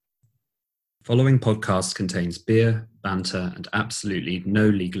following podcast contains beer, banter, and absolutely no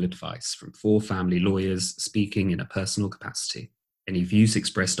legal advice from four family lawyers speaking in a personal capacity. Any views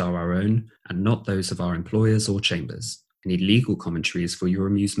expressed are our own and not those of our employers or chambers. Any legal commentary is for your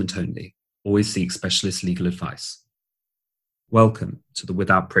amusement only. Always seek specialist legal advice. Welcome to the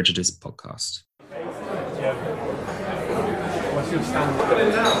Without Prejudice podcast. What's your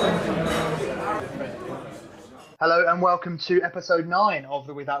standard? Hello and welcome to episode 9 of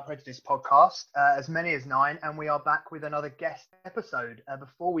the Without Prejudice podcast, as many as 9, and we are back with another guest episode.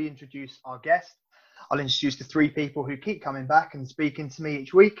 Before we introduce our guest, I'll introduce the three people who keep coming back and speaking to me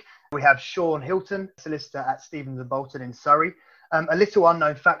each week. We have Sean Hilton, solicitor at Stevens & Bolton in Surrey. A little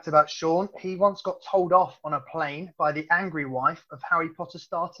unknown fact about Sean, he once got told off on a plane by the angry wife of Harry Potter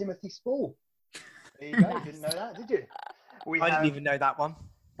star Timothy Spall. There you go, you didn't know that, did you? I didn't even know that one.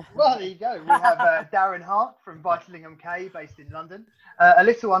 Well, there you go. We have Darren Hart from Vicelingham K, based in London. A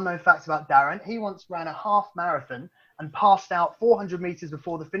little unknown fact about Darren, he once ran a half marathon and passed out 400 metres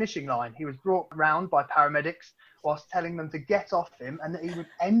before the finishing line. He was brought round by paramedics whilst telling them to get off him and that he would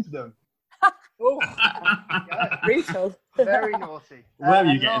end them. Oh, brutal. Very naughty. Where are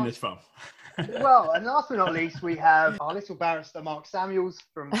you getting this from? Well, and last but not least, we have our little barrister, Mark Samuels,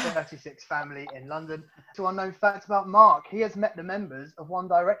 from 36 Family in London. To unknown fact about Mark, he has met the members of One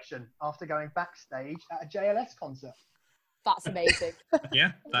Direction after going backstage at a JLS concert. That's amazing.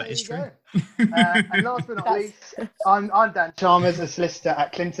 Yeah, that is true. And last but not least, I'm Dan Chalmers, a solicitor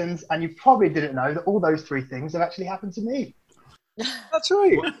at Clinton's, and you probably didn't know that all those three things have actually happened to me. That's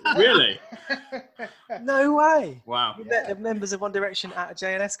right. Really? No way. Wow. You met the members of One Direction at a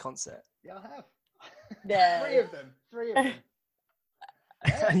JLS concert. Yeah, I have. Yeah. Three of them.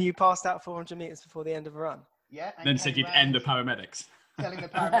 Yeah. And you passed out 400 metres before the end of a run. Yeah. And Then said you'd end the paramedics. telling the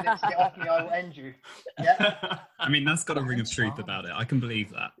paramedics to get off me, I will end you. Yeah. I mean, that's got a ring of truth about it. I can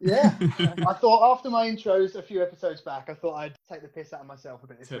believe that. Yeah. I thought after my intros a few episodes back, I thought I'd take the piss out of myself a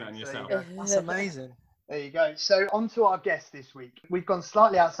bit this Turn week. on So yourself. there you go. That's amazing. There you go. So on to our guest this week. We've gone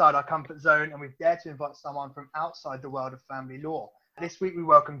slightly outside our comfort zone and we've dared to invite someone from outside the world of family law. This week we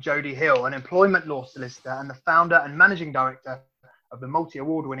welcome Jodie Hill, an employment law solicitor and the founder and managing director of the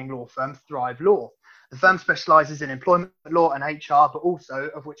multi-award winning law firm Thrive Law. The firm specialises in employment law and HR, but also,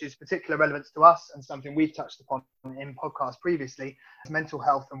 of which is particular relevance to us and something we've touched upon in podcasts previously, is mental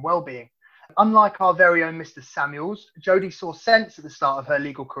health and well-being. Unlike our very own Mr. Samuels, Jodie saw sense at the start of her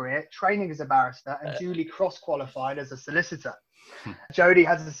legal career, training as a barrister and duly cross-qualified as a solicitor. Jodie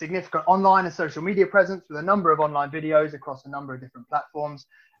has a significant online and social media presence with a number of online videos across a number of different platforms.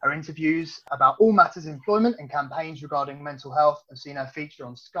 Her interviews about all matters employment and campaigns regarding mental health have seen her feature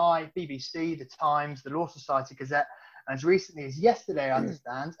on Sky, BBC, The Times, the Law Society Gazette, and as recently as yesterday, I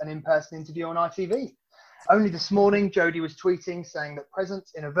understand, an in-person interview on ITV. Only this morning, Jodie was tweeting saying that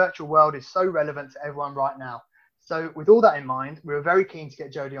presence in a virtual world is so relevant to everyone right now. So with all that in mind, we were very keen to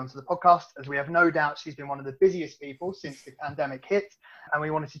get Jodie onto the podcast, as we have no doubt she's been one of the busiest people since the pandemic hit. And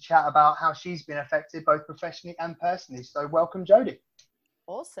we wanted to chat about how she's been affected both professionally and personally. So welcome, Jodie.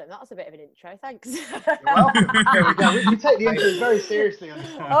 Awesome. That was a bit of an intro. Thanks. You're welcome. There we go. We take the intro very seriously on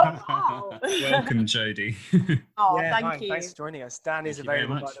this one. Wow. Welcome, Jodie. Oh, Yeah, thank hi, you. Thanks for joining us. Dan is Thank you very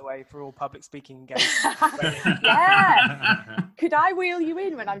available, by much. the way, for all public speaking engagements. Yeah. Could I wheel you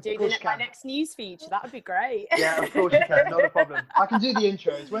in when I'm doing course you my can. next news feature? That would be great. Yeah, of course you can. Not a problem. I can do the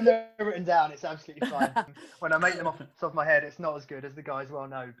intros. When they're written down, it's absolutely fine. When I make them off the top of my head, it's not as good, as the guys well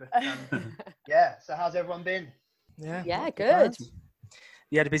know. But yeah, so how's everyone been? Yeah, Yeah, not too good. bad.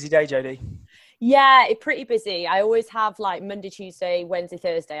 You had a busy day, Jodie. Yeah, it's pretty busy. I always have like Monday, Tuesday, Wednesday,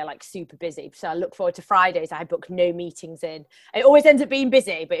 Thursday are like super busy. So I look forward to Fridays. I book no meetings in. It always ends up being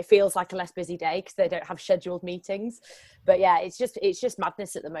busy, but it feels like a less busy day because they don't have scheduled meetings. But yeah, it's just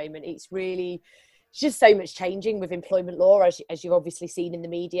madness at the moment. It's just so much changing with employment law, as you've obviously seen in the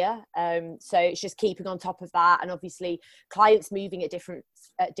media. So it's just keeping on top of that, and obviously clients moving at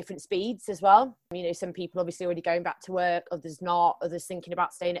different speeds as well. You know, some people obviously already going back to work, others not, others thinking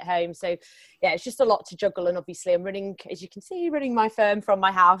about staying at home. So yeah, it's just a lot to juggle. And obviously I'm running, as you can see, running my firm from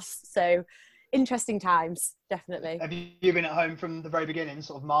my house. So interesting times, definitely. Have you been at home from the very beginning,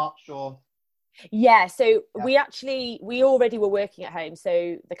 sort of March or? Yeah, so we already were working at home.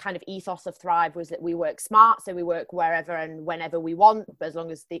 So the kind of ethos of Thrive was that we work smart. So we work wherever and whenever we want, but as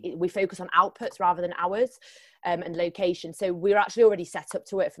long as we focus on outputs rather than hours. and location. So we were actually already set up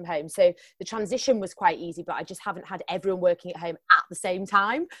to work from home. So the transition was quite easy, but I just haven't had everyone working at home at the same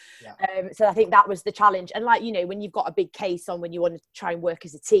time. Yeah. So I think that was the challenge. And like, you know, when you've got a big case on, when you want to try and work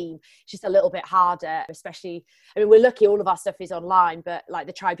as a team, it's just a little bit harder, especially, I mean, we're lucky all of our stuff is online, but like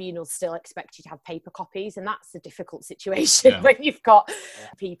the tribunals still expect you to have paper copies. And that's a difficult situation when you've got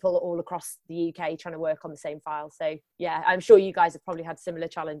people all across the UK trying to work on the same file. So yeah, I'm sure you guys have probably had similar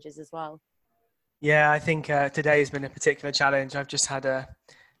challenges as well. Yeah, I think today has been a particular challenge. I've just had a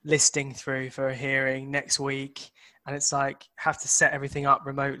listing through for a hearing next week, and it's like have to set everything up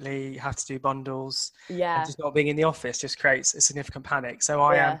remotely, have to do bundles. And just not being in the office just creates a significant panic. So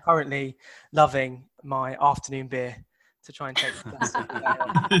I am currently loving my afternoon beer to try and take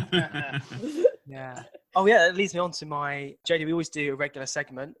the Yeah. Oh yeah, that leads me on to my Jodie. We always do a regular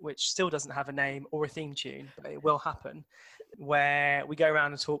segment which still doesn't have a name or a theme tune, but it will happen, where we go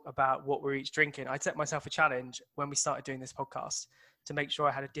around and talk about what we're each drinking. I set myself a challenge when we started doing this podcast to make sure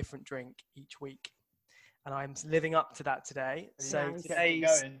I had a different drink each week, and I'm living up to that today. So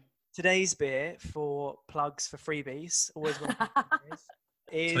today's beer, for plugs for freebies, always one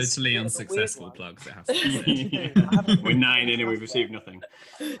is totally unsuccessful plugs, it has to be said. We're 9 in and we've received nothing.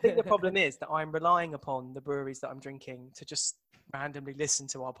 I think the problem is that I'm relying upon the breweries that I'm drinking to just randomly listen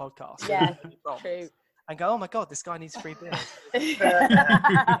to our podcast. Yeah, true. And go, oh my God, this guy needs free beer.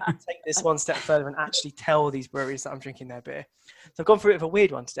 Take this one step further and actually tell these breweries that I'm drinking their beer. So I've gone through it with a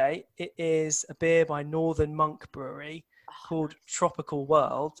weird one today. It is a beer by Northern Monk Brewery called Tropical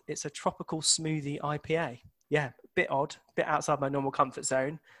World. It's a tropical smoothie IPA. Yeah, bit odd, bit outside my normal comfort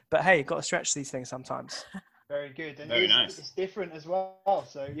zone. But hey, you've got to stretch these things sometimes. Very good. And Very nice. It's different as well.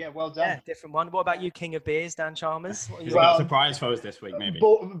 So yeah, well done. Yeah, different one. What about you, King of Beers, Dan Chalmers? You've got a surprise for us this week, maybe.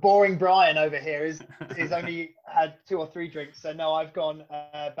 Boring Brian over here is only had 2 or 3 drinks. So no, I've gone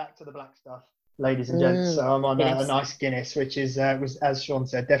back to the black stuff, ladies and gents. So I'm on a nice Guinness, which is was, as Sean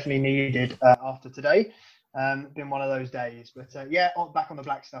said, definitely needed after today. Been one of those days, but back on the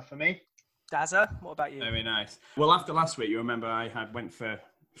black stuff for me. Dazza, what about you? Very nice. Well, after last week, you remember I went for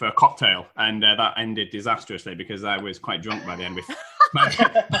a cocktail, and that ended disastrously because I was quite drunk by the end by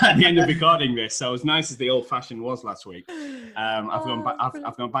the end of recording this. So as nice as the old fashioned was last week, I've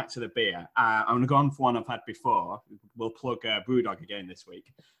gone back to the beer. I'm going to go on for one I've had before. We'll plug Brewdog again this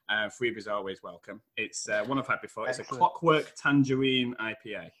week. Freebies are always welcome. It's one I've had before. Excellent. It's a Clockwork Tangerine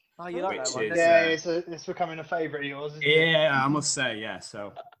IPA. Oh, you like that one? It's becoming a favourite of yours, isn't it? Yeah, I must say, yeah.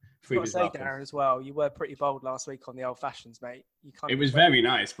 So I've got to say, Darren, as well, you were pretty bold last week on the old fashions, mate. It was very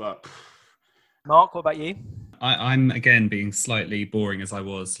nice, but Mark, what about you? I'm again being slightly boring as I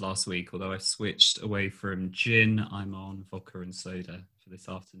was last week, although I've switched away from gin. I'm on vodka and soda for this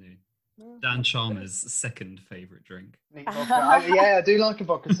afternoon. Dan Chalmers' second favourite drink. I do like a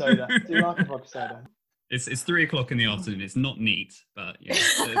vodka soda. It's 3:00 in the afternoon. It's not neat, but yeah,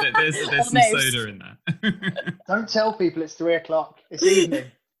 there's some soda in there. Don't tell people it's 3:00. It's evening.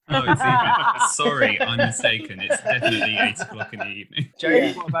 Oh, it's evening. Sorry, I'm mistaken. It's definitely 8:00 in the evening.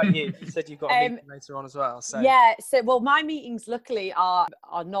 Jodie, what about you? You said you've got a meeting later on as well. So. Yeah, well, my meetings luckily are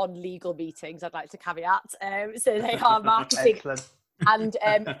non-legal meetings, I'd like to caveat. So they are marketing. Excellent. And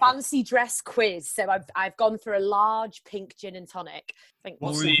fancy dress quiz. So I've gone for a large pink gin and tonic.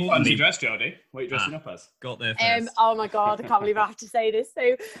 What's the fancy dress, Jodie? What are you dressing up as? Got there first. Oh my God, I can't believe I have to say this.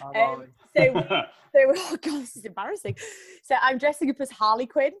 So oh God, this is embarrassing. So I'm dressing up as Harley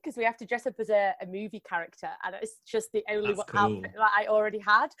Quinn because we have to dress up as a movie character, and it's just the only outfit that I already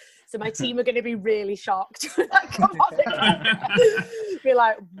had. So my team are going to be really shocked when I come on. Be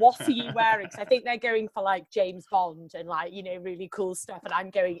like, what are you wearing? So I think they're going for like James Bond and like, you know, really cool stuff, and I'm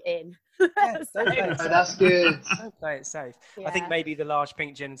going in. That's good. Don't play it safe. Yeah. I think maybe the large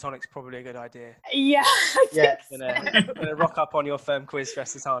pink gin and tonic's probably a good idea. Yeah. Gonna rock up on your firm quiz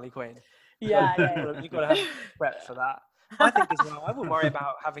dressed as Harley Quinn. Yeah. You've got to have prep for that. I think as well, I wouldn't worry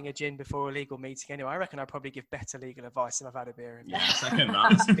about having a gin before a legal meeting anyway. I reckon I'd probably give better legal advice if I've had a beer. Yeah, second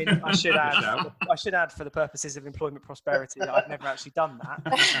that. I should add for the purposes of employment prosperity that I've never actually done that.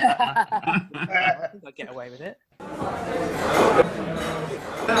 I think I'd get away with it.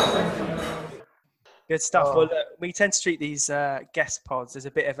 Good stuff. Well, look, we tend to treat these guest pods as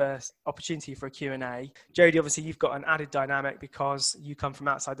a bit of an opportunity for a Q&A. Jodie, obviously, you've got an added dynamic because you come from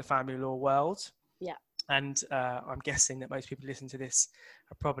outside the family law world. Yeah. And I'm guessing that most people listening to this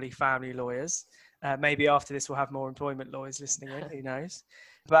are probably family lawyers. Maybe after this, we'll have more employment lawyers listening in, who knows?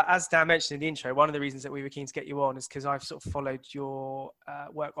 But as Dan mentioned in the intro, one of the reasons that we were keen to get you on is because I've sort of followed your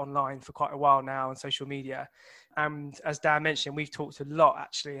work online for quite a while now on social media. And as Dan mentioned, we've talked a lot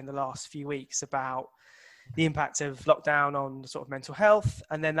actually in the last few weeks about the impact of lockdown on sort of mental health.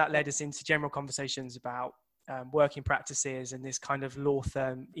 And then that led us into general conversations about working practices and this kind of law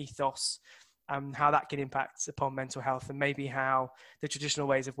firm ethos, how that can impact upon mental health, and maybe how the traditional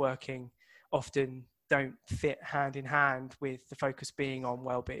ways of working often don't fit hand in hand with the focus being on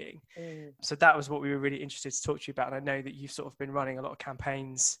well-being. So that was what we were really interested to talk to you about. And I know that you've sort of been running a lot of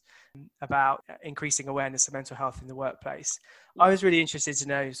campaigns about increasing awareness of mental health in the workplace. I was really interested to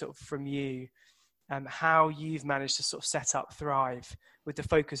know sort of from you how you've managed to sort of set up Thrive with the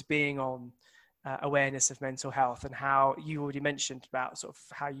focus being on awareness of mental health, and how you already mentioned about sort of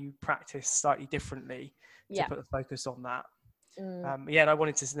how you practice slightly differently to put the focus on that. And I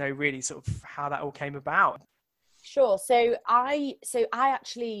wanted to know really sort of how that all came about. Sure. So I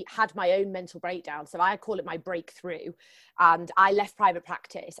actually had my own mental breakdown. So I call it my breakthrough. And I left private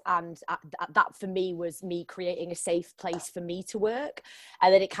practice, and that for me was me creating a safe place for me to work.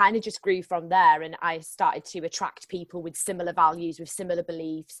 And then it kind of just grew from there. And I started to attract people with similar values, with similar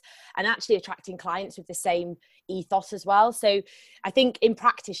beliefs, and actually attracting clients with the same ethos as well. So I think in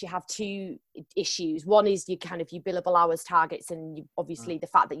practice, you have two issues. One is your billable hours targets, and obviously the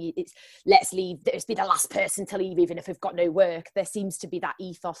fact that it's let's be the last person to leave, even if we've got no work. There seems to be that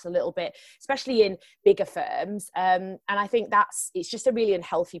ethos a little bit, especially in bigger firms. And I think it's just a really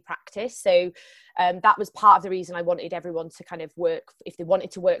unhealthy practice. So that was part of the reason I wanted everyone to kind of work, if they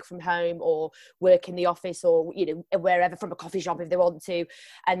wanted to work from home or work in the office, or, wherever, from a coffee shop if they want to.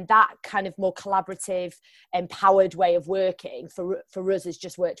 And that kind of more collaborative, empowered way of working for us has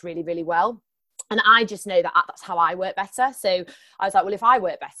just worked really, really well. And I just know that that's how I work better. So I was like, well, if I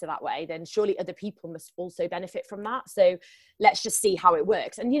work better that way, then surely other people must also benefit from that. So let's just see how it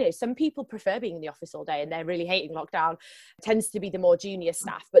works. And, some people prefer being in the office all day and they're really hating lockdown. It tends to be the more junior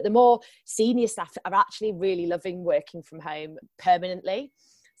staff, but the more senior staff are actually really loving working from home permanently.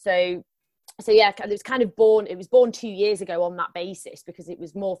 So yeah, it was born 2 years ago on that basis, because it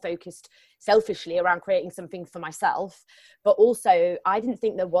was more focused selfishly around creating something for myself. But also, I didn't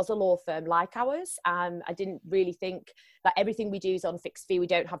think there was a law firm like ours. I didn't really think that everything we do is on fixed fee. We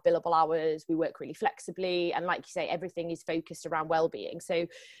don't have billable hours. We work really flexibly. And like you say, everything is focused around well-being. So,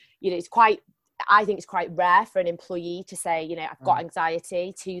 I think it's quite rare for an employee to say, I've got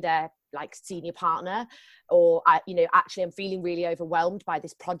anxiety to their senior partner, or actually I'm feeling really overwhelmed by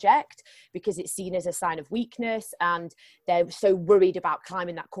this project, because it's seen as a sign of weakness, and they're so worried about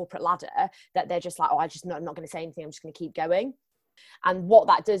climbing that corporate ladder that they're just like, I'm not going to say anything, I'm just going to keep going. And what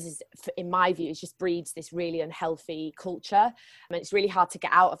that does is, in my view, is just breeds this really unhealthy culture, and it's really hard to get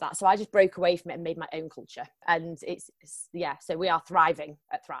out of that. So I just broke away from it and made my own culture, and so we are thriving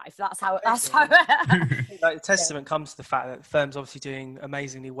at Thrive. That's how like, testament comes to the fact that the firm's obviously doing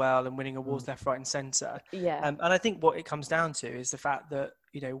amazingly well and winning awards left, right and centre. And I think what it comes down to is the fact that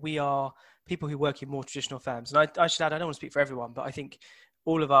we are people who work in more traditional firms. And I should add, I don't want to speak for everyone, but I think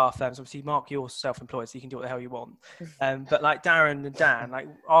all of our firms, obviously, Mark, you're self-employed, so you can do what the hell you want. But like Darren and Dan,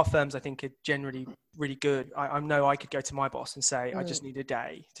 our firms, I think, are generally really good. I know I could go to my boss and say, I just need a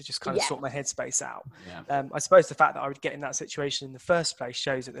day to just kind of sort my headspace out. I suppose the fact that I would get in that situation in the first place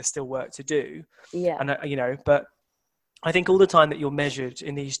shows that there's still work to do. And but I think all the time that you're measured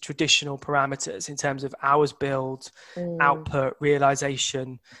in these traditional parameters in terms of hours billed, output,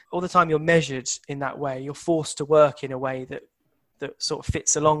 realization, all the time you're measured in that way, you're forced to work in a way that sort of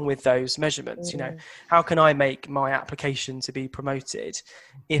fits along with those measurements. How can I make my application to be promoted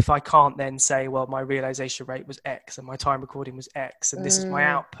if I can't then say, well, my realization rate was X and my time recording was X and this is my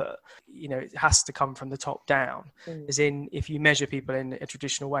output? It has to come from the top down. As in, if you measure people in a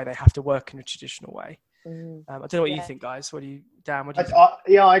traditional way, they have to work in a traditional way. I don't know what you think, guys. Dan, what do you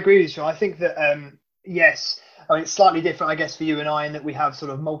think? I agree with you. I think that, yes, it's slightly different, I guess, for you and I, in that we have sort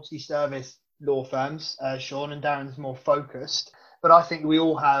of multi-service law firms. Sean and Darren's more focused. But I think we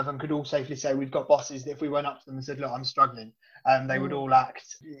all have, and could all safely say, we've got bosses that if we went up to them and said, look, I'm struggling, they would all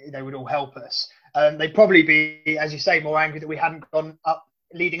they would all help us. They'd probably be, as you say, more angry that we hadn't gone up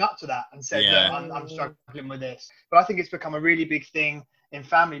leading up to that and said, look, I'm struggling with this. But I think it's become a really big thing in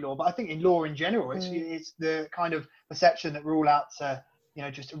family law. But I think in law in general, it's the kind of perception that we're all out to,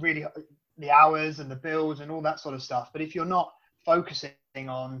 just really the hours and the bills and all that sort of stuff. But if you're not focusing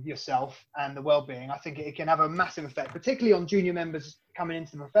on yourself and the well-being, I think it can have a massive effect, particularly on junior members coming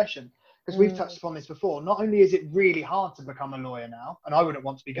into the profession, because we've touched upon this before. Not only is it really hard to become a lawyer now, and I wouldn't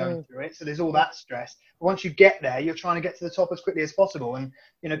want to be going through it, so there's all that stress, but once you get there, you're trying to get to the top as quickly as possible. And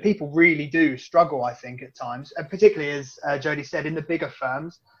people really do struggle, I think, at times, and particularly, as Jodie said, in the bigger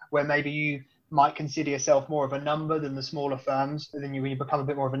firms, where maybe you might consider yourself more of a number than the smaller firms, when you become a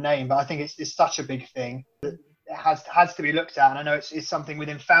bit more of a name. But I think it's such a big thing that has to be looked at. And I know it's something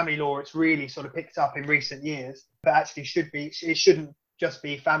within family law, it's really sort of picked up in recent years, but actually it shouldn't just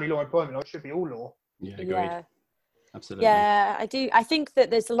be family law, employment law, it should be all law. Yeah, agreed. Yeah. Absolutely. Yeah, I do. I think that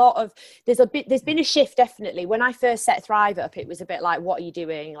there's been a shift, definitely. When I first set Thrive up, it was a bit like, what are you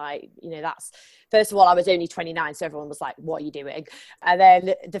doing? Like, that's, first of all, I was only 29, so everyone was like, what are you doing? And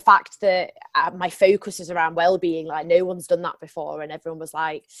then the fact that my focus is around well-being, like no one's done that before, and everyone was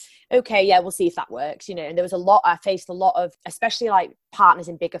like, okay, yeah, we'll see if that works, and there was I faced a lot of, especially like partners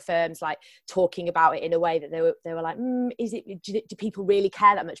in bigger firms, like talking about it in a way that they were like, do people really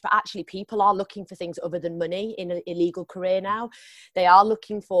care that much? But actually, people are looking for things other than money in an illegal career now. They are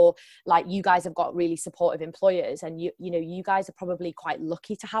looking for, like, you guys have got really supportive employers, and you guys are probably quite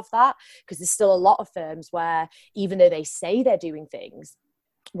lucky to have that, because there's still a lot of firms where, even though they say they're doing things,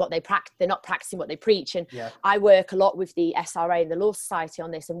 they're not practicing what they preach. And I work a lot with the SRA and the Law Society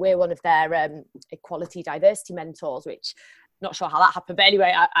on this, and we're one of their equality diversity mentors, which not sure how that happened, but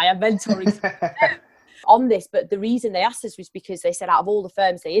anyway, I am mentoring on this. But the reason they asked us was because they said, out of all the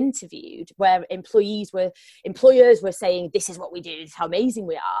firms they interviewed, where employers were saying, this is what we do, this is how amazing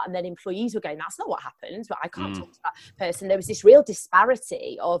we are, and then employees were going, that's not what happens, but I can't talk to that person. There was this real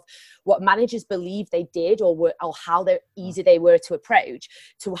disparity of what managers believed they did, or how easy they were to approach,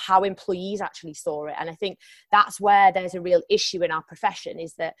 to how employees actually saw it. And I think that's where there's a real issue in our profession,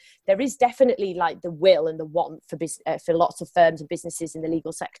 is that there is definitely like the will and the want for lots of firms and businesses in the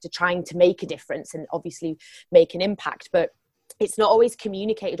legal sector trying to make a difference and obviously make an impact, but it's not always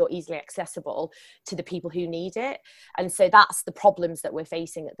communicated or easily accessible to the people who need it. And so that's the problems that we're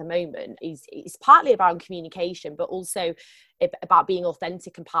facing at the moment. Is partly about communication, but also about being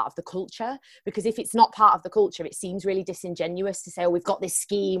authentic and part of the culture. Because if it's not part of the culture, it seems really disingenuous to say, oh, we've got this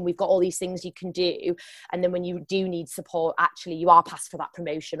scheme, we've got all these things you can do, and then when you do need support, actually you are passed for that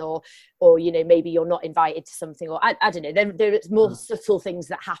promotion, or maybe you're not invited to something, or I don't know, there's more subtle things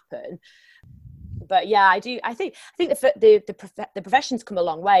that happen. But yeah, I think the profession's come a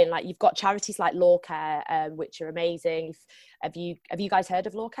long way, and like you've got charities like Law Care, which are amazing. Have you guys heard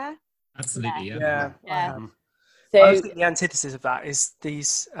of Law Care? Absolutely, yeah. So I was thinking the antithesis of that is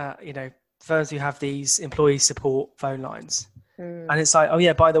these firms who have these employee support phone lines, and it's like, oh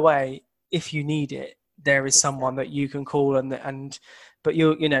yeah, by the way, if you need it, there is someone that you can call, but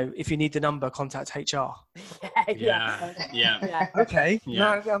if you need the number, contact HR. Yeah. Okay.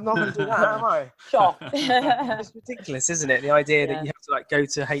 Yeah. No, I'm not going to do that, am I? Sure. It's ridiculous, isn't it? The idea that you have to like go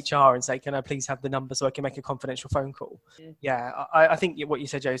to HR and say, can I please have the number so I can make a confidential phone call? Yeah. I think what you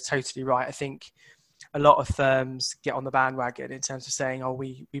said, Joe, is totally right. I think a lot of firms get on the bandwagon in terms of saying, oh,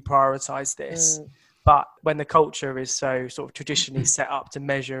 we prioritize this. But when the culture is so sort of traditionally set up to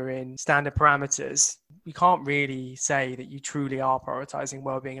measure in standard parameters, you can't really say that you truly are prioritizing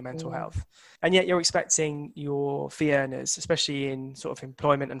well-being and mental health. And yet you're expecting your fee earners, especially in sort of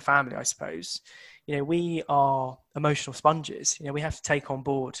employment and family, I suppose, we are emotional sponges. We have to take on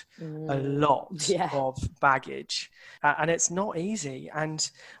board a lot of baggage, and it's not easy. And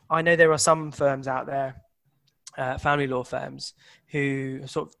I know there are some firms out there, family law firms, who have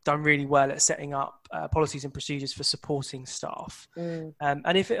sort of done really well at setting up policies and procedures for supporting staff. And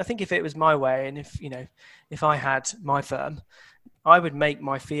I think if it was my way, and if I had my firm, I would make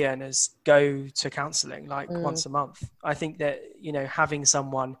my fee earners go to counselling once a month. I think that, having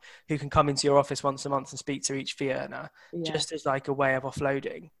someone who can come into your office once a month and speak to each fee earner, just as like a way of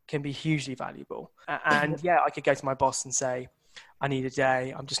offloading, can be hugely valuable. And I could go to my boss and say, I need a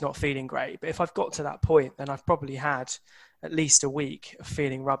day, I'm just not feeling great. But if I've got to that point, then I've probably had at least a week of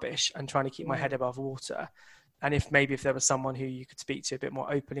feeling rubbish and trying to keep my head above water. And if there was someone who you could speak to a bit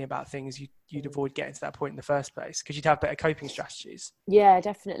more openly about things, you'd avoid getting to that point in the first place, because you'd have better coping strategies. Yeah,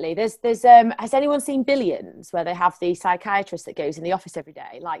 definitely. There's has anyone seen Billions, where they have the psychiatrist that goes in the office every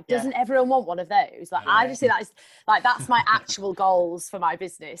day? Like, doesn't everyone want one of those? Like, I just think that's my actual goals for my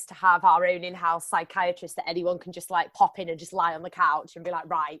business, to have our own in-house psychiatrist that anyone can just like pop in and just lie on the couch and be like,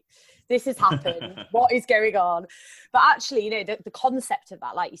 right, this has happened. What is going on? But actually, the concept of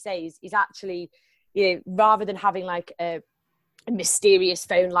that, like you say, is actually, rather than having like a mysterious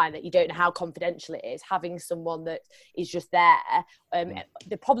phone line that you don't know how confidential it is, having someone that is just there.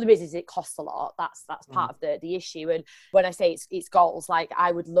 The problem is it costs a lot. That's part of the issue. And when I say it's goals, like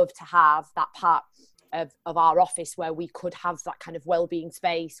I would love to have that part of our office where we could have that kind of well-being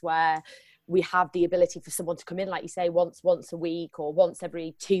space, where we have the ability for someone to come in, like you say, once a week or once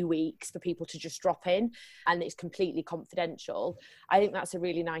every 2 weeks, for people to just drop in, and it's completely confidential. I think that's a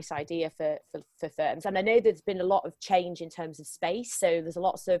really nice idea for firms. And I know there's been a lot of change in terms of space. So there's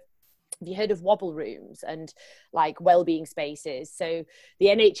lots of, have you heard of wobble rooms and like well-being spaces? So the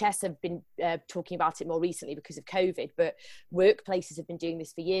NHS have been talking about it more recently because of COVID, but workplaces have been doing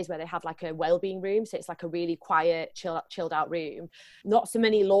this for years, where they have like a well-being room. So it's like a really quiet, chilled out room. Not so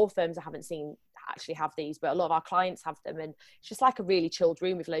many law firms I haven't seen actually have these, but a lot of our clients have them, and it's just like a really chilled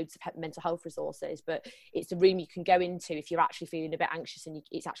room with loads of mental health resources. But it's a room you can go into if you're actually feeling a bit anxious, and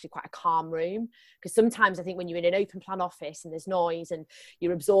it's actually quite a calm room, because sometimes I think when you're in an open plan office and there's noise and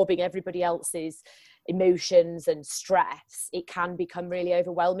you're absorbing everybody else's emotions and stress, it can become really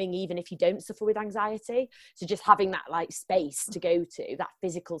overwhelming even if you don't suffer with anxiety. So just having that like space to go to, that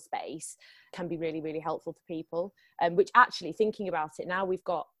physical space, can be really, really helpful for people. Which actually, thinking about it now, we've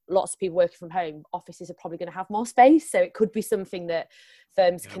got lots of people working from home. Offices are probably going to have more space, so it could be something that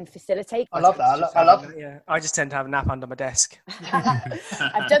firms can facilitate. I love that. I love Yeah, I just tend to have a nap under my desk.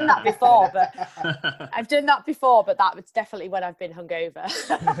 I've done that before, but that was definitely when I've been hungover.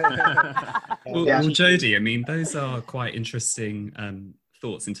 Well, Jodie, I mean, those are quite interesting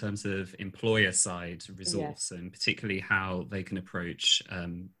thoughts in terms of employer side resource, and particularly how they can approach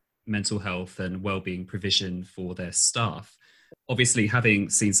mental health and wellbeing provision for their staff. Obviously, having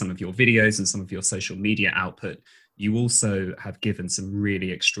seen some of your videos and some of your social media output, you also have given some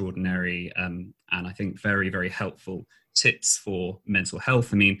really extraordinary and I think very, very helpful tips for mental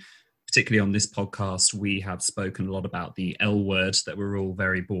health. I mean, particularly on this podcast, we have spoken a lot about the L word that we're all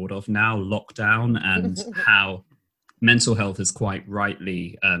very bored of now, lockdown, and how mental health has quite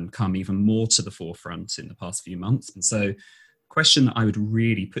rightly come even more to the forefront in the past few months. And so, question that I would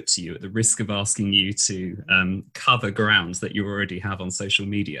really put to you, at the risk of asking you to cover grounds that you already have on social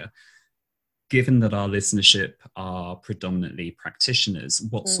media, given that our listenership are predominantly practitioners,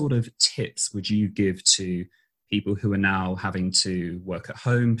 what sort of tips would you give to people who are now having to work at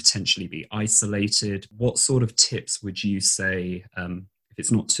home, potentially be isolated? What sort of tips would you say, if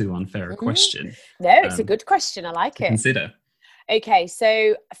it's not too unfair a question? No, it's a good question. I like it. Consider. Okay,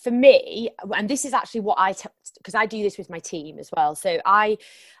 so for me, and this is actually what because I do this with my team as well. So I'm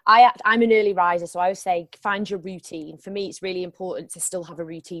an early riser, so I would say find your routine. For me, it's really important to still have a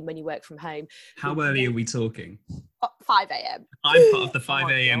routine when you work from home. How early are we talking? 5 a.m. I'm part of the 5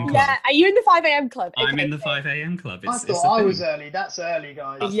 a.m. club. Yeah, are you in the 5 a.m. club? Okay, I'm in the 5 a.m. club. I thought I was early. That's early,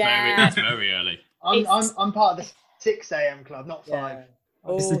 guys. That's very early. I'm part of the 6 a.m. club, not 5. Yeah.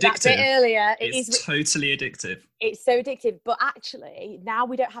 It's addictive. That bit earlier. It's totally addictive. It's so addictive. But actually, now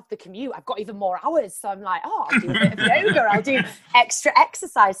we don't have the commute. I've got even more hours. So I'm like, I'll do a bit of yoga. I'll do extra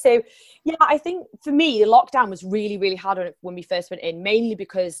exercise. So yeah, I think for me, the lockdown was really, really hard on it when we first went in, mainly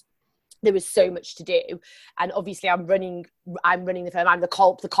because there was so much to do. And obviously I'm running the firm. I'm the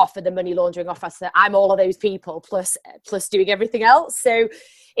COLP, the COFA, the money laundering officer. I'm all of those people plus doing everything else. So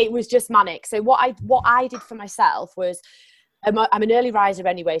it was just manic. So what I did for myself was, I'm an early riser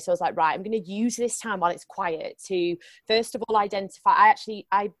anyway, so I was like, right, I'm going to use this time while it's quiet to, first of all, identify.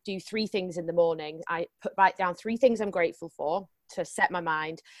 I do 3 things in the morning. I write down 3 things I'm grateful for to set my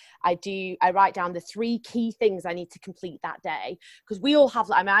mind. I write down the 3 key things I need to complete that day, because we all have,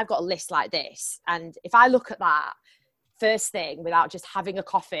 I've got a list like this, and if I look at that first thing without just having a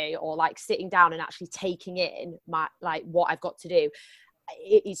coffee or like sitting down and actually taking in my what I've got to do,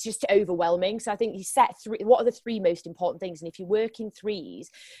 it's just overwhelming. So I think you set 3, what are the 3 most important things, and if you work in 3s,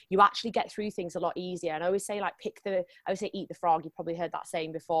 you actually get through things a lot easier. And I always say eat the frog. You probably heard that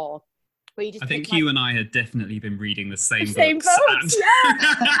saying before. Where you just I think you and I had definitely been reading the same books.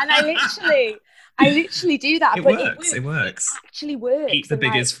 And I literally do that. It works. It actually works. Eat the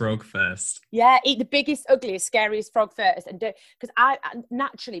biggest frog first. Yeah, eat the biggest, ugliest, scariest frog first. And because I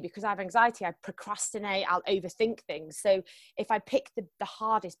have anxiety, I procrastinate, I'll overthink things. So if I pick the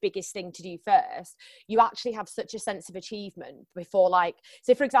hardest, biggest thing to do first, you actually have such a sense of achievement before,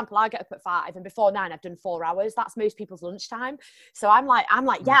 so for example, I get up at 5 and before 9, I've done 4 hours. That's most people's lunchtime. So I'm like,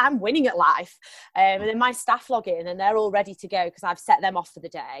 yeah, I'm winning at life. And then my staff log in and they're all ready to go because I've set them off for the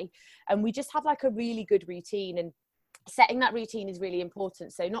day. And we just have a really good routine, and setting that routine is really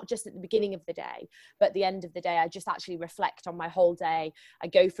important. So not just at the beginning of the day, but at the end of the day, I just actually reflect on my whole day. I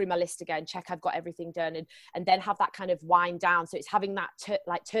go through my list again, check I've got everything done, and then have that kind of wind down. So it's having that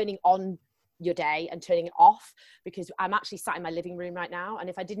turning on your day and turning it off, because I'm actually sat in my living room right now, and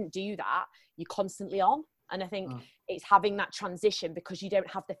if I didn't do that, you're constantly on. And I think it's having that transition, because you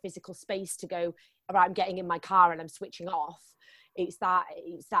don't have the physical space to go, all right, I'm getting in my car and I'm switching off. It's that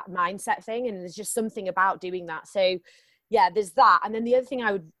mindset thing, and there's just something about doing that. So yeah, there's that. And then the other thing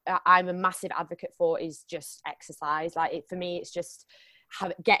I'm a massive advocate for is just exercise. For me, it's just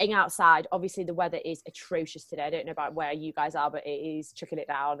getting outside. Obviously the weather is atrocious today. I don't know about where you guys are, but it is chucking it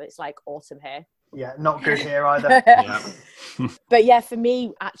down. It's like autumn here. Yeah, not good here either. But yeah, for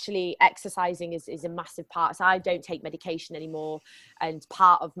me, actually, exercising is a massive part. So I don't take medication anymore. And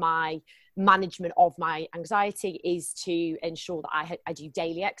part of my management of my anxiety is to ensure that I do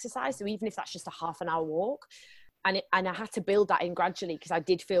daily exercise. So even if that's just a half an hour walk, and I had to build that in gradually, because I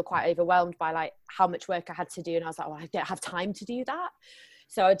did feel quite overwhelmed by like how much work I had to do, and I was like, well, I don't have time to do that.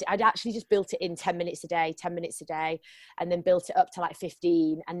 So I'd actually just built it in 10 minutes a day, and then built it up to like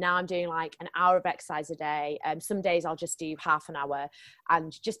 15. And now I'm doing like an hour of exercise a day. Some days I'll just do half an hour,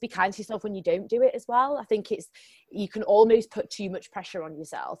 and just be kind to yourself when you don't do it as well. I think you can almost put too much pressure on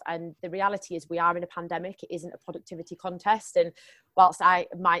yourself. And the reality is we are in a pandemic. It isn't a productivity contest. And whilst I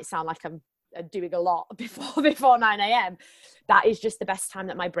might sound like I'm doing a lot before 9 a.m, that is just the best time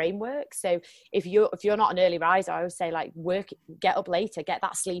that my brain works. So if you're not an early riser, I always say like get up later, get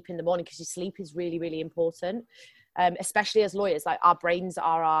that sleep in the morning, because your sleep is really, really important. Especially as lawyers, like our brains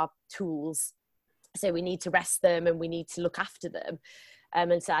are our tools, so we need to rest them and we need to look after them.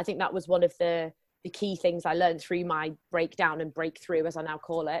 And so I think that was one of the key things I learned through my breakdown and breakthrough, as I now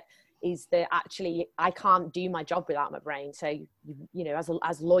call it, is that actually I can't do my job without my brain. So, you know,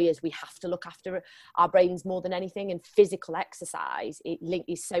 as lawyers, we have to look after our brains more than anything. And physical exercise,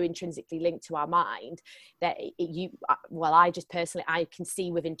 is so intrinsically linked to our mind that I just personally, I can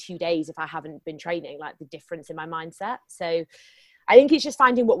see within 2 days, if I haven't been training, like the difference in my mindset. So I think it's just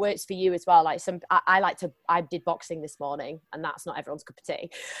finding what works for you as well. Like I did boxing this morning, and that's not everyone's cup of tea.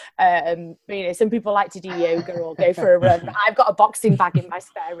 But, you know, some people like to do yoga or go for a run. But I've got a boxing bag in my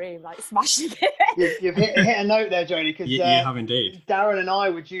spare room, like smashing it. You've hit a note there, Jodie, because you have indeed. Darren and I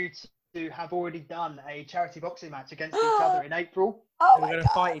were due to have already done a charity boxing match against each other in April. Oh, we're going to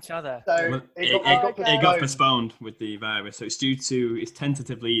fight each other. So it got postponed with the virus, so it's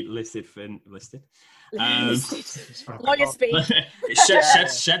tentatively listed. Lawyer speak.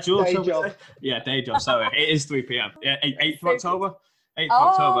 Scheduled. Day job. Yeah, day job. Sorry, it is 3 p.m. 8th of October. 8th of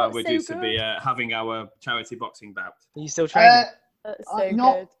October, we're due to be having our charity boxing bout. Are you still training?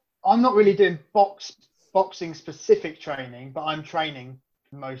 I'm not really doing boxing specific training, but I'm training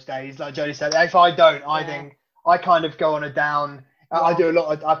most days. Like Jodie said, if I don't, I kind of go on a down. I do a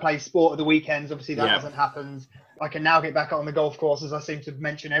lot. I play sport at the weekends. Obviously, that hasn't happened. I can now get back on the golf course, as I seem to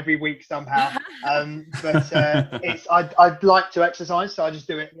mention every week somehow. But I'd like to exercise, so I just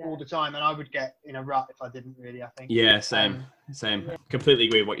do it all the time, and I would get in a rut if I didn't really, I think. Yeah, same. Yeah. Completely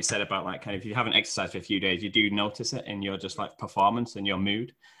agree with what you said about like kind of if you haven't exercised for a few days, you do notice it in your just like performance and your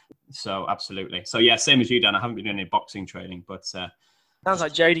mood. So absolutely. So yeah, same as you, Dan. I haven't been doing any boxing training, but sounds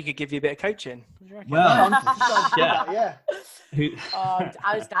like Jodie could give you a bit of coaching. Well, yeah.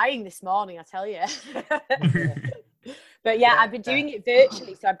 I was dying this morning, I tell you. But yeah, I've been doing it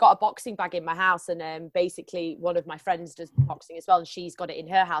virtually. So I've got a boxing bag in my house, and basically one of my friends does boxing as well, and she's got it in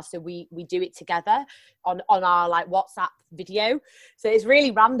her house. So we do it together on our like WhatsApp video. So it's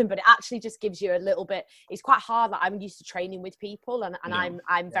really random, but it actually just gives you a little bit. It's quite hard. Like I'm used to training with people, and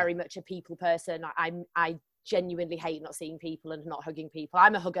I'm very much a people person. I genuinely hate not seeing people and not hugging people.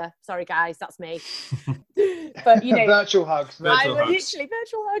 I'm a hugger. Sorry guys, that's me. But you know, virtual hugs. Literally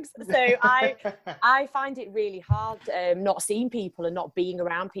virtual hugs. So I find it really hard not seeing people and not being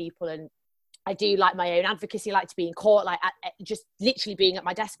around people. And I do like my own advocacy, like to be in court, like just literally being at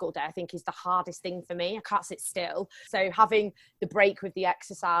my desk all day, I think is the hardest thing for me. I can't sit still. So having the break with the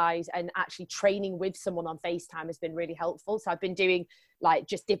exercise and actually training with someone on FaceTime has been really helpful. So I've been doing like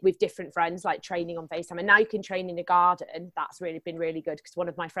with different friends, like training on FaceTime. And now you can train in the garden. That's really been really good, because one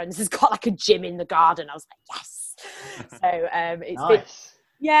of my friends has got like a gym in the garden. I was like, yes. So it's nice.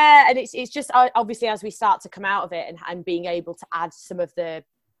 And it's just obviously as we start to come out of it and being able to add some of the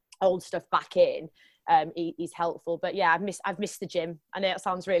old stuff back in is helpful. But yeah, I've missed the gym. I know it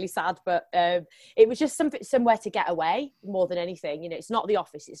sounds really sad, but it was just somewhere to get away more than anything. You know, it's not the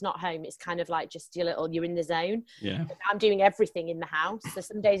office, it's not home, it's kind of like just you're in the zone. Yeah, I'm doing everything in the house, so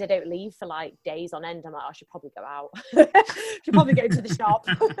some days I don't leave for like days on end. I'm like, I should probably go out. Should probably go to the shop.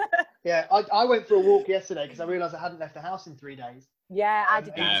 Yeah, I went for a walk yesterday because I realized I hadn't left the house in 3 days. Yeah, I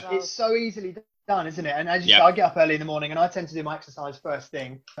did that as well. It's so easily done, isn't it? And as you say, I get up early in the morning and I tend to do my exercise first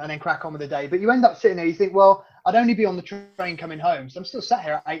thing and then crack on with the day. But you end up sitting there, you think, well, I'd only be on the train coming home. So I'm still sat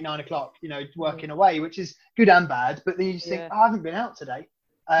here at 8-9 o'clock, you know, working away, which is good and bad. But then you just think, I haven't been out today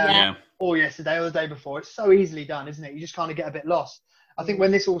or yesterday or the day before. It's so easily done, isn't it? You just kind of get a bit lost. I think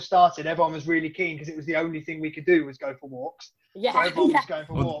when this all started, everyone was really keen because it was the only thing we could do was go for walks. Yeah, so everyone was going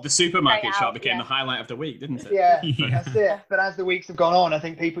for walks. The supermarket shop became the highlight of the week, didn't it? Yeah, that's it. But as the weeks have gone on, I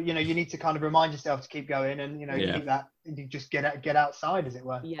think people, you know, you need to kind of remind yourself to keep going and, you know, keep that, you just get outside, as it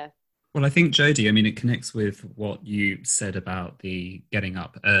were. Yeah. Well, I think, Jodie, I mean, it connects with what you said about the getting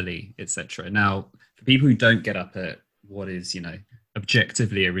up early, etc. Now, for people who don't get up at what is, you know,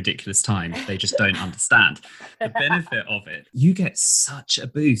 objectively a ridiculous time, they just don't understand the benefit of it. You get such a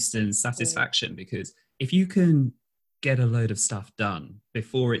boost and satisfaction because if you can get a load of stuff done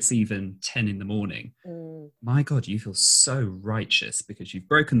before it's even 10 in the morning, my God, you feel so righteous because you've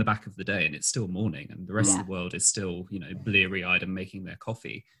broken the back of the day and it's still morning and the rest of the world is still, bleary-eyed and making their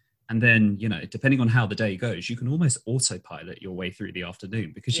coffee. And then, depending on how the day goes, you can almost autopilot your way through the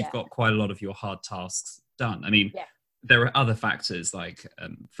afternoon because you've got quite a lot of your hard tasks done. I mean, there are other factors like,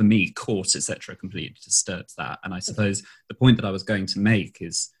 for me, court, etc., completely disturbs that. And I suppose the point that I was going to make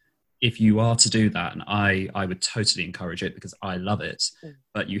is if you are to do that, and I would totally encourage it because I love it,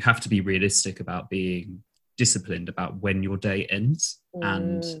 but you have to be realistic about being disciplined about when your day ends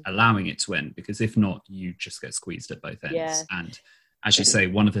and allowing it to end, because if not, you just get squeezed at both ends. Yeah. And as you say,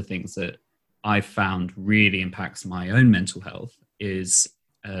 one of the things that I've found really impacts my own mental health is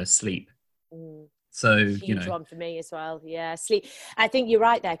sleep. So, huge one for me as well. Yeah, sleep. I think you're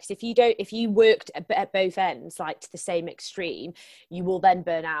right there, because if you worked at both ends, like to the same extreme, you will then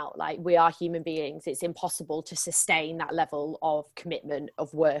burn out. Like, we are human beings. It's impossible to sustain that level of commitment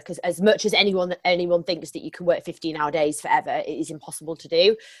of work. As much as anyone thinks that you can work 15-hour days forever, it is impossible to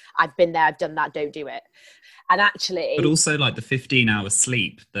do. I've been there, I've done that, don't do it. And actually, but also like the 15-hour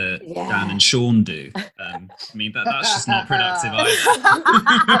sleep that Dan and Sean do. I mean, that's just not productive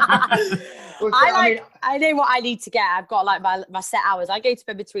either. I know what I need to get. I've got like my set hours. I go to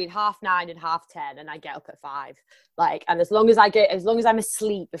bed between 9:30 and 10:30, and I get up at 5. And as long as I'm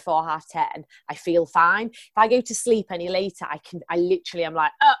asleep before 10:30, I feel fine. If I go to sleep any later, I'm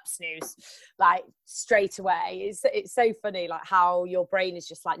like, up, snooze, like straight away. It's so funny, like how your brain is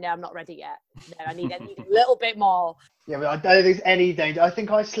just like, no, I'm not ready yet. No, I need a little bit more. Yeah, but I don't think there's any danger. I think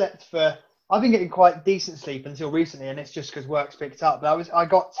I've been getting quite decent sleep until recently, and it's just because work's picked up. But I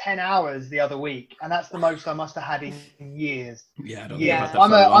got 10 hours the other week, and that's the most I must have had in years. Yeah, I don't years. know about that for a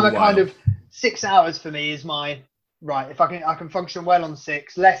long I'm a while. kind of 6 hours for me is my right. If I can function well on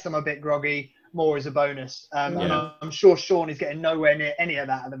 6, less I'm a bit groggy, more is a bonus. And I'm sure Sean is getting nowhere near any of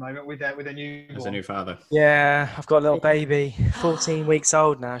that at the moment with a newborn. As a new father. Yeah, I've got a little baby, 14 weeks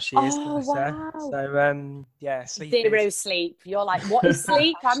old now. She is. Oh, wow. So sleep. Zero sleep. You're like, what is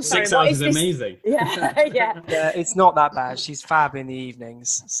sleep? I'm sorry. 6 hours is this? amazing. Yeah. Yeah, it's not that bad. She's fab in the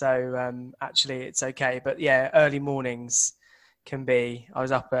evenings, so actually it's okay. But yeah, early mornings can be. I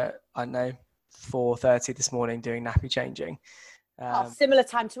was up at 4:30 this morning doing nappy changing. Similar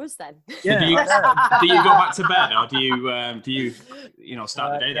time to us then. Yeah. Do you go back to bed, or do you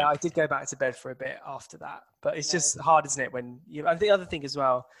start the day then? Yeah, I did go back to bed for a bit after that, but it's just hard, isn't it? And the other thing as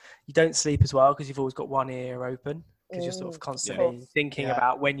well, you don't sleep as well because you've always got one ear open because you're sort of constantly thinking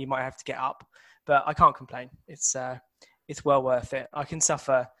about when you might have to get up. But I can't complain. It's well worth it. I can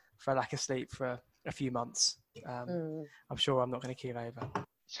suffer for a lack of sleep for a few months. I'm sure I'm not going to keel over.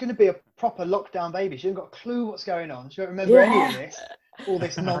 She's going to be a proper lockdown baby. She hasn't got a clue what's going on. She won't remember any of this. All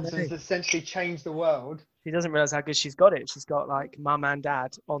this nonsense that essentially changed the world. She doesn't realise how good she's got it. She's got like mum and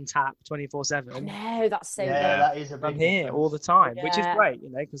dad on tap 24/7. No, that's so good. That is a big I'm here difference. all the time, which is great,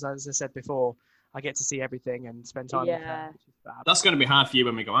 because as I said before, I get to see everything and spend time with her, which is fab. That's going to be hard for you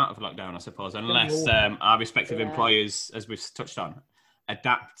when we go out of lockdown, I suppose, unless our respective employers, as we've touched on,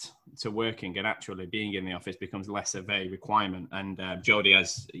 adapt to working and actually being in the office becomes less of a requirement. And Jodie,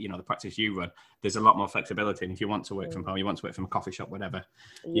 as the practice you run, there's a lot more flexibility. And if you want to work from home, you want to work from a coffee shop, whatever,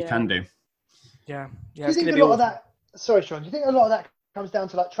 you can do. Yeah. Do you think a lot of that? Sorry, Sean. Do you think a lot of that comes down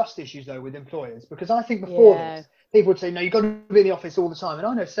to like trust issues though with employers? Because I think before this, people would say, no, you've got to be in the office all the time. And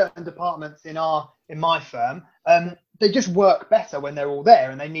I know certain departments in my firm, they just work better when they're all there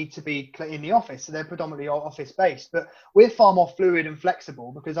and they need to be in the office. So they're predominantly office based, but we're far more fluid and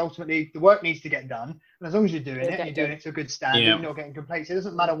flexible because ultimately the work needs to get done. And as long as you're doing it and you're doing it to a good standard, you're not getting complaints. It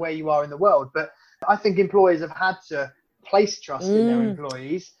doesn't matter where you are in the world. But I think employers have had to place trust in their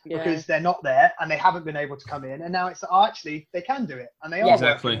employees because they're not there and they haven't been able to come in. And now it's actually they can do it and they are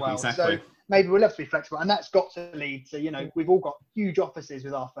working well. So maybe we'll have to be flexible, and that's got to lead to, we've all got huge offices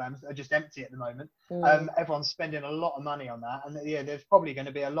with our firms that are just empty at the moment. Everyone's spending a lot of money on that, and there's probably going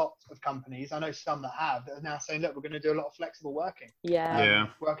to be a lot of companies, I know some that are now saying, look, we're going to do a lot of flexible working.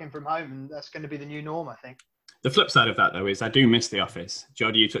 Working from home, and that's going to be the new norm, I think. The flip side of that, though, is I do miss the office.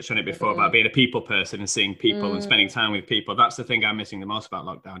 Jodie, you touched on it before about being a people person and seeing people and spending time with people. That's the thing I'm missing the most about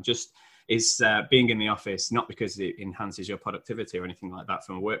lockdown. Just is being in the office, not because it enhances your productivity or anything like that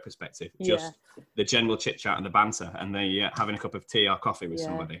from a work perspective, just the general chit chat and the banter and the having a cup of tea or coffee with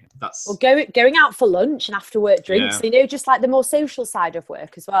somebody. That's going out for lunch and after work drinks. Just like the more social side of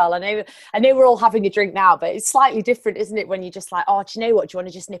work as well. I know we're all having a drink now, but it's slightly different, isn't it? When you're just like, oh, do you know what? Do you want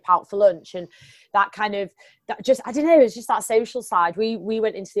to just nip out for lunch? And that kind of I don't know. It's just that social side. We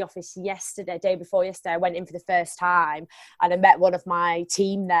went into the office day before yesterday. I went in for the first time and I met one of my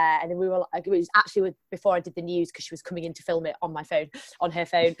team there, and then we were it was actually before I did the news because she was coming in to film it on her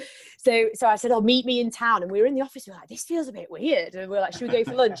phone. So I said, "Oh, meet me in town." And we were in the office. We were like, "This feels a bit weird." And we were like, "Should we go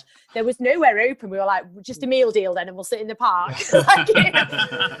for lunch?" There was nowhere open. We were like, "Just a meal deal then, and we'll sit in the park."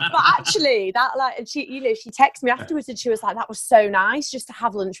 But actually, that and she texted me afterwards and she was like, "That was so nice just to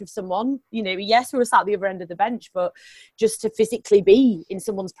have lunch with someone." Yes, we were sat at the other end of the bench, but just to physically be in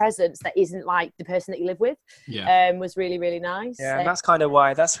someone's presence that isn't like the person that you live with, was really, really nice. Yeah, and that's kind of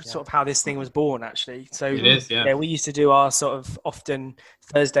why sort of how this thing was born, actually. So it is, yeah, we used to do our sort of often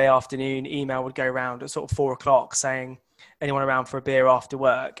Thursday afternoon email would go around at sort of 4:00 saying, "Anyone around for a beer after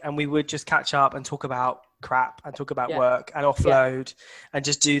work?" And we would just catch up and talk about crap and talk about work and offload and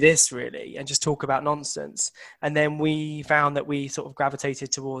just do this really and just talk about nonsense. And then we found that we sort of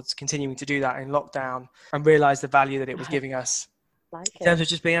gravitated towards continuing to do that in lockdown and realized the value that it was giving us in terms of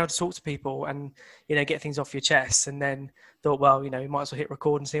just being able to talk to people and get things off your chest. And then thought, well, we might as well hit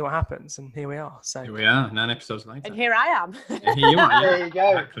record and see what happens. And here we are. So here we are, 9 episodes later. And here I am. Here you are. There you go.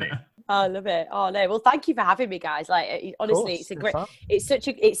 Exactly. I love it. Oh no, well, thank you for having me, guys. Like, honestly,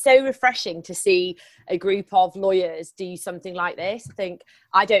 it's so refreshing to see a group of lawyers do something like this.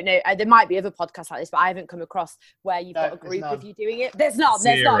 I don't know, there might be other podcasts like this, but I haven't come across where you've got a group of you doing it. There's not.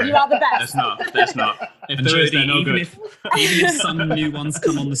 You are the best. There's not. If And there is, Jodie, they're no even good. if some new ones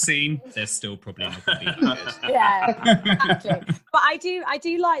come on the scene, they're still probably not going to be that good. Yeah, exactly. But I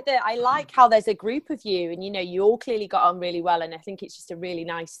do like that. I like how there's a group of you, and you all clearly got on really well. And I think it's just a really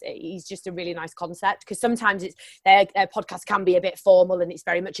nice. It's just a really nice concept, because sometimes their podcast can be a bit formal and it's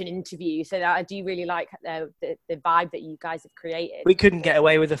very much an interview. So I do really like the vibe that you guys have created. We couldn't get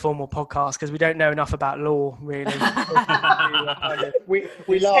away with a formal podcast because we don't know enough about law, really.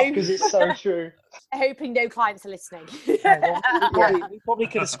 we laugh because it's so true. Hoping no clients are listening. We probably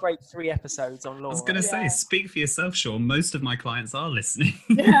could have scraped 3 episodes on law. I was going to say, speak for yourself, Sean. Most of my clients are listening.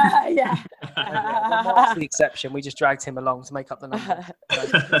 Yeah. Mark's the exception. We just dragged him along to make up the number.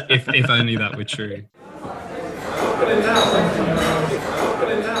 if only that were true.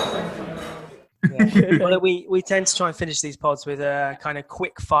 Yeah. Well, we tend to try and finish these pods with a kind of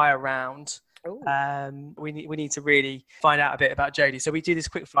quick fire round. We need to really find out a bit about Jodie. So we do this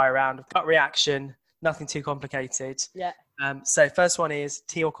quick fire round of gut reaction, nothing too complicated. Yeah. So first one is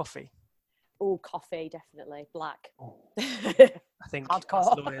tea or coffee? Oh, coffee, definitely. Black. I think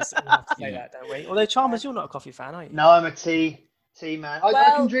hardcore. Lawyers all have to say that, don't we? Although Chalmers, you're not a coffee fan, are you? No, I'm a tea man. I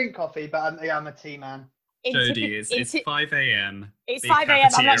can drink coffee, but I'm a tea man. Jodie, it's 5 a.m. It's 5 a.m.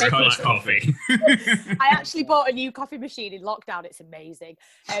 I'm not making coffee. I actually bought a new coffee machine in lockdown. It's amazing.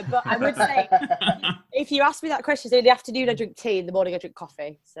 But I would say, if you ask me that question, so in the afternoon I drink tea, in the morning I drink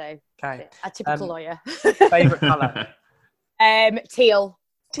coffee. So okay. A typical lawyer. Favourite colour? Teal.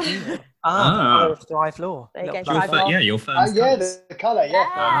 Colour of Thrive Law. There you go. Your firm's colours. The colour,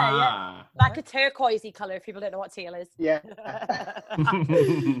 yeah. Like a turquoisey colour, if people don't know what teal is. Yeah.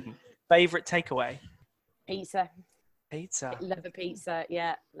 Favourite takeaway? Pizza. Love a pizza.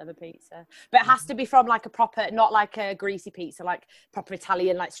 Yeah, love a pizza. But it has to be from like a proper, not like a greasy pizza, like proper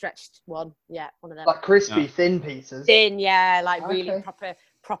Italian, like stretched one. Yeah, one of them. Like crispy, thin pizzas. Thin, yeah, like really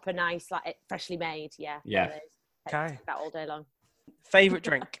proper nice, like freshly made. Yeah. Yeah. Okay. That all day long. Favourite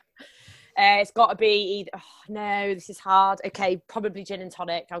drink? It's got to be either. Oh, no, this is hard. Okay, probably gin and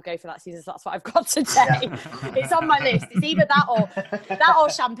tonic. I'll go for that, Caesar. That's what I've got today. It's on my list. It's either that or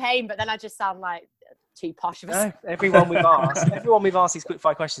champagne. But then I just sound like too posh of a. No, everyone we've asked these quick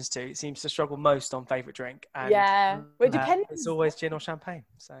fire questions to seems to struggle most on favourite drink. And, well, it depends. It's always gin or champagne.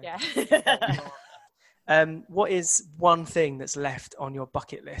 So yeah. What is one thing that's left on your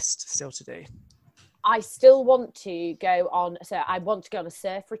bucket list still to do? I still want to go on. So I want to go on a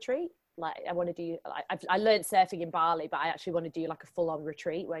surf retreat. Like I want to do. I learned surfing in Bali, but I actually want to do like a full-on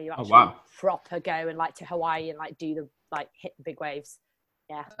retreat where you actually proper go and like to Hawaii and like do hit the big waves.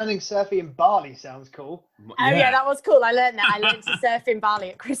 Yeah. Learning surfing in Bali sounds cool. Oh yeah, that was cool. I learned that. I learned to surf in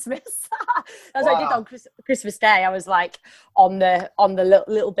Bali at Christmas. That's what I did on Christmas Day. I was like on the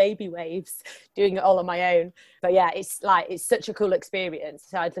little baby waves, doing it all on my own. But yeah, it's such a cool experience.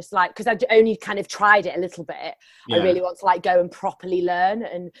 So I just because I only kind of tried it a little bit. Yeah. I really want to go and properly learn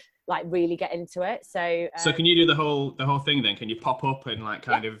and really get into it. So can you do the whole thing then? Can you pop up and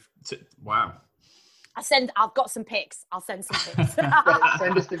wow. I've got some pics. I'll send some pics. Send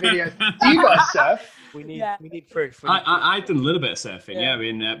us the videos. Do you guys surf? We need proof. I've done a little bit of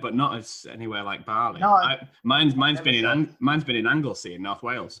surfing, but not as anywhere like Bali. No, mine's been in Anglesey in North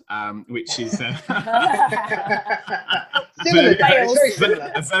Wales, which is similar.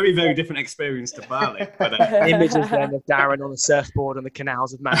 a very, very different experience to Bali. But, images then of Darren on a surfboard on the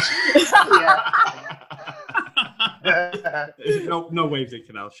canals of Manchester. There's no waves in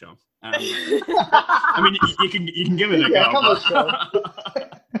Canal Shop. I mean, you can give it a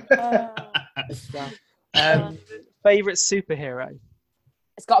go. Favorite superhero?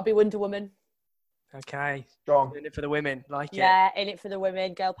 It's got to be Wonder Woman. Okay, strong. In it for the women, like yeah, in it for the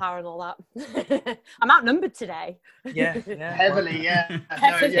women, girl power and all that. I'm outnumbered today. Yeah. Heavily, yeah.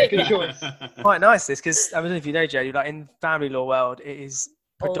 Heavily. No, yeah, good choice. Quite nice this, because I don't know if you know, Jodie, like in family law world, it is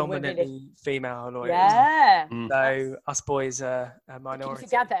predominantly female lawyers. Yeah. So us boys are a minority.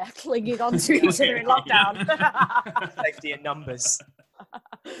 Together, clinging on to each other in lockdown. Safety in numbers.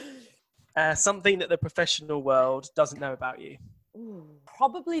 Something that the professional world doesn't know about you.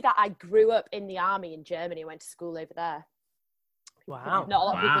 Probably that I grew up in the army in Germany. Went to school over there. Wow. Not a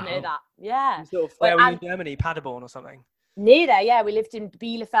lot of people know that. Yeah. Where were you in Germany? Paderborn or something? Near there, yeah. We lived in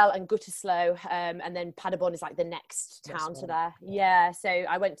Bielefeld and Gütersloh, and then Paderborn is like the next town to there. Yeah, so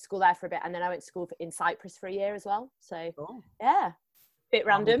I went to school there for a bit, and then I went to school in Cyprus for a year as well. So, yeah, bit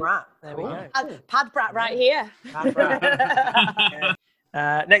random. There we go. Pad brat right here. Pad brat.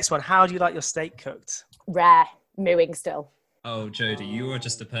 Next one. How do you like your steak cooked? Rare, mooing still. Oh, Jodie, you are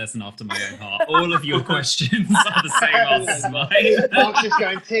just a person after my own heart. All of your questions are the same answers as mine. Mark's just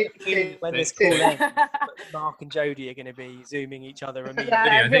going tick, tick, when this call ends, Mark and Jodie are going to be zooming each other immediately.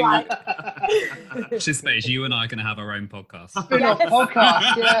 I think watch this space. You and I are going to have our own podcast. Spin-off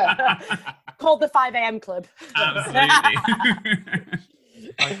podcast, yeah. Called the 5 a.m. Club. Absolutely.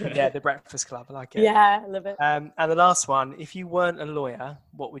 Yeah, the Breakfast Club. I like it. Yeah, I love it. And the last one, if you weren't a lawyer,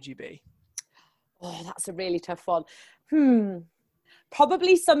 what would you be? Oh, that's a really tough one.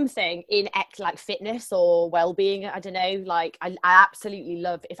 Probably something in like fitness or well-being. I don't know. Like I absolutely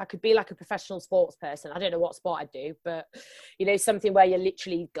love, if I could be like a professional sports person, I don't know what sport I'd do, but you know, something where you're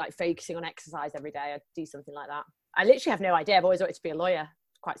literally like focusing on exercise every day. I'd do something like that. I literally have no idea. I've always wanted to be a lawyer.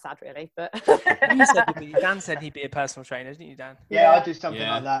 Quite sad, really, but Dan said he'd be a personal trainer, didn't you, Dan? Yeah, I'd do something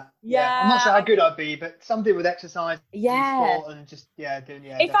like that. Yeah, I'm not sure how good I'd be, but something with exercise, sport, and just doing. Yeah, if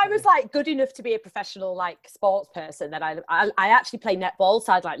definitely. I was like good enough to be a professional like sports person, then I actually play netball,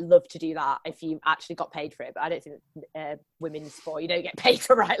 so I'd like love to do that if you actually got paid for it. But I don't think women's sport, you don't get paid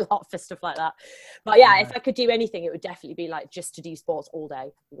for a lot for stuff like that. But yeah, if I could do anything, it would definitely be like just to do sports all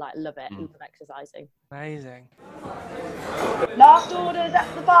day. Like love it, love exercising. Amazing. Last orders at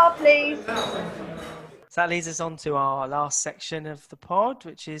the bar, please. So that leads us on to our last section of the pod,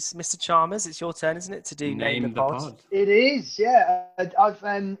 which is Mr. Chalmers. It's your turn, isn't it, to do Name the Pod? It is, yeah. I've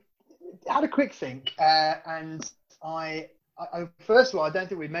had a quick think, and I first of all, I don't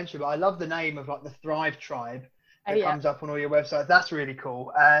think we mentioned, but I love the name of like the Thrive Tribe that comes up on all your websites. That's really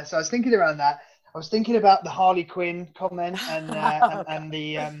cool. So I was thinking around that. I was thinking about the Harley Quinn comment and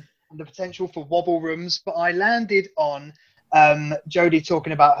the potential for wobble rooms, but I landed on Jodie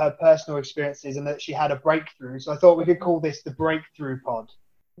talking about her personal experiences and that she had a breakthrough. So I thought we could call this the Breakthrough Pod.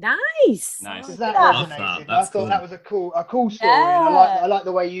 Nice. Does that resonate? I thought that was a cool story, and I like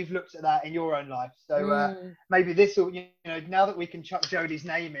the way you've looked at that in your own life. So maybe this will, now that we can chuck Jodie's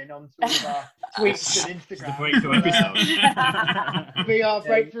name in onto all of our tweets and Instagram, the breakthrough episode. Be our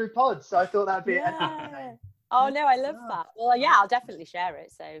Breakthrough Pod. So I thought that'd be a Oh no, I love that. Well, yeah, I'll definitely share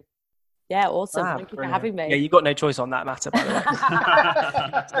it. So. Yeah, awesome. Thank you for having me. Yeah, you've got no choice on that matter, by the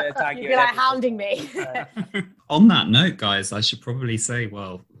way. You'd be like hounding me. On that note, guys, I should probably say,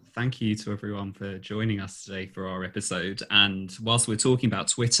 well, thank you to everyone for joining us today for our episode. And whilst we're talking about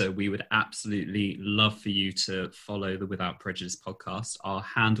Twitter, we would absolutely love for you to follow the Without Prejudice podcast. Our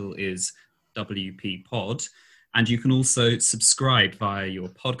handle is WP Pod. And you can also subscribe via your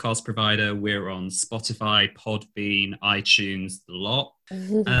podcast provider. We're on Spotify, Podbean, iTunes, the lot.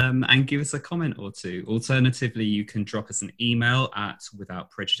 And give us a comment or two. Alternatively, you can drop us an email at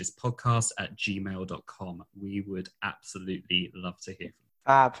withoutprejudicepodcast@gmail.com. We would absolutely love to hear from you.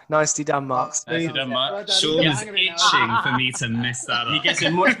 Fab. Nicely done, Mark. Nicely done, Mark. Sean is itching for me to mess that up. He gets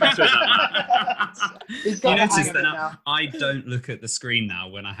it much better at that. You notice that now I don't look at the screen now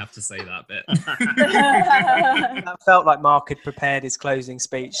when I have to say that bit. That felt like Mark had prepared his closing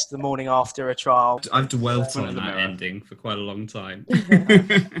speech the morning after a trial. I've dwelt on that ending for quite a long time.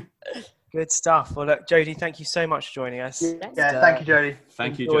 Good stuff. Well, look, Jodie, thank you so much for joining us. Yeah, thank you, Jodie.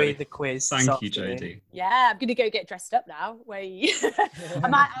 Thank you, Enjoy Jodie. the quiz. Thank you, Jodie. Yeah, I'm gonna go get dressed up now. I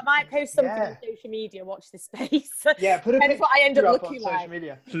might post something on social media. Watch this space. Yeah, put a picture what I end up up looking on like. social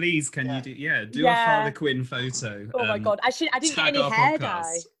media. Please, can you do a Harlequin photo? Oh my god, I didn't get any hair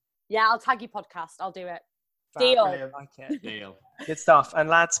dye. Yeah, I'll tag your podcast. I'll do it. Deal. Like it. Deal. Good stuff. And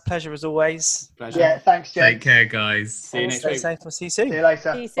lads, pleasure as always. Pleasure. Yeah, thanks, James. Take care, guys. See you next Stay week. safe. We'll see you soon. See you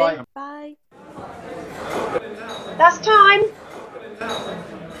later. See you soon. Bye. Bye. That's time.